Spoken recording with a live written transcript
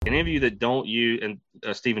Any of you that don't use,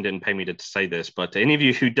 and Stephen didn't pay me to say this, but to any of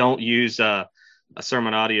you who don't use a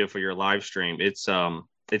sermon audio for your live stream, it's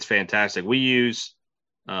fantastic. We use,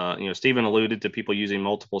 Stephen alluded to people using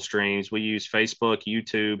multiple streams. We use Facebook,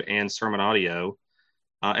 YouTube, and sermon audio,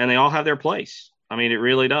 and they all have their place. I mean, it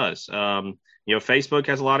really does. Facebook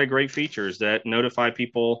has a lot of great features that notify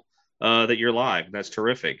people that you're live. That's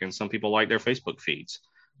terrific, and some people like their Facebook feeds.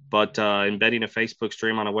 But embedding a Facebook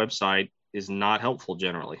stream on a website is not helpful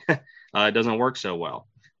generally. It doesn't work so well.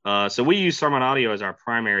 So we use Sermon Audio as our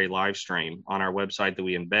primary live stream on our website that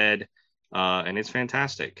we embed, and it's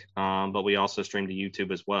fantastic. But we also stream to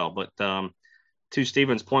YouTube as well. But to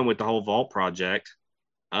Stephen's point with the whole Vault project,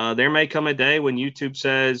 there may come a day when YouTube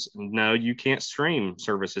says, no, you can't stream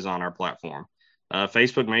services on our platform.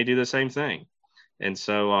 Facebook may do the same thing. And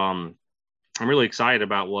so I'm really excited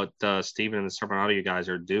about what Stephen and the Sermon Audio guys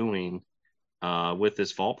are doing with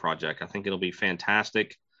this Vault project. I think it'll be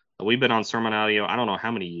fantastic. We've been on Sermon Audio, I don't know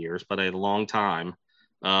how many years, but a long time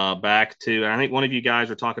back to, and I think one of you guys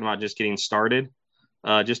were talking about just getting started.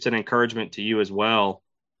 Just an encouragement to you as well.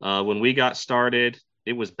 When we got started,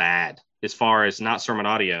 it was bad as far as not Sermon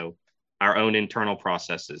Audio, our own internal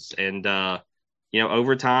processes. And,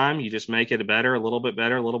 over time, you just make it better, a little bit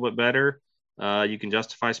better, a little bit better. You can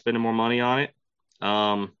justify spending more money on it.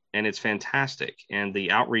 And it's fantastic. And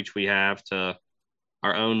the outreach we have to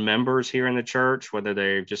our own members here in the church, whether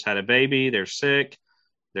they've just had a baby, they're sick,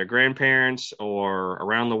 their grandparents, or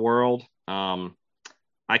around the world.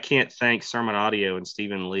 I can't thank Sermon Audio and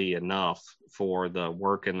Stephen Lee enough for the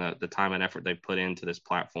work and the time and effort they've put into this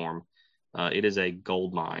platform. It is a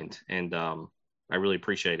gold mine, and I really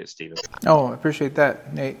appreciate it, Stephen. Oh, I appreciate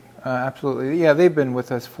that, Nate. Absolutely. Yeah, they've been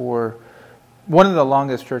with us for one of the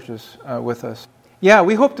longest churches with us. Yeah,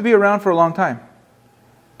 we hope to be around for a long time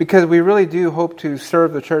because we really do hope to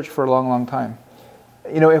serve the church for a long, long time.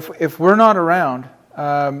 If we're not around,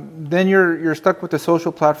 then you're stuck with the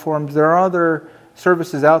social platforms. There are other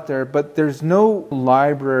services out there, but there's no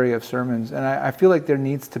library of sermons, and I feel like there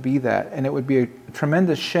needs to be that, and it would be a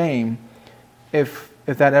tremendous shame if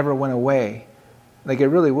that ever went away. Like it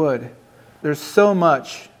really would. There's so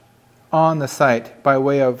much on the site by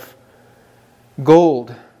way of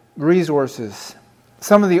gold, resources,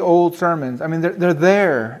 some of the old sermons. I mean, they're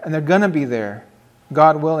there, and they're going to be there,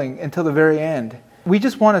 God willing, until the very end. We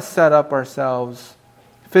just want to set up ourselves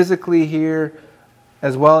physically here,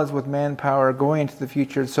 as well as with manpower going into the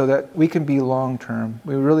future, so that we can be long-term.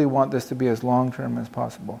 We really want this to be as long-term as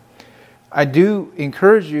possible. I do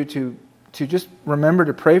encourage you to just remember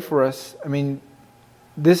to pray for us. I mean,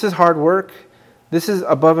 this is hard work. This is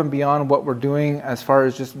above and beyond what we're doing as far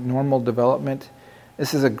as just normal development.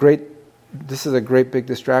 This is a great big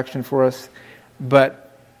distraction for us,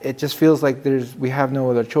 but it just feels like we have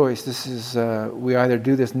no other choice. This is we either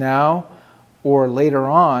do this now, or later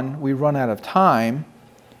on we run out of time,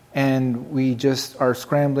 and we just are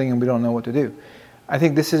scrambling and we don't know what to do. I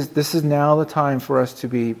think this is now the time for us to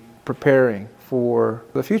be preparing for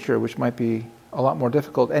the future, which might be a lot more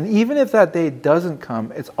difficult. And even if that day doesn't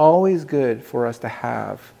come, it's always good for us to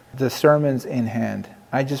have the sermons in hand.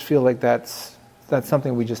 I just feel like that's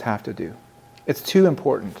something we just have to do. It's too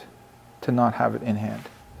important to not have it in hand.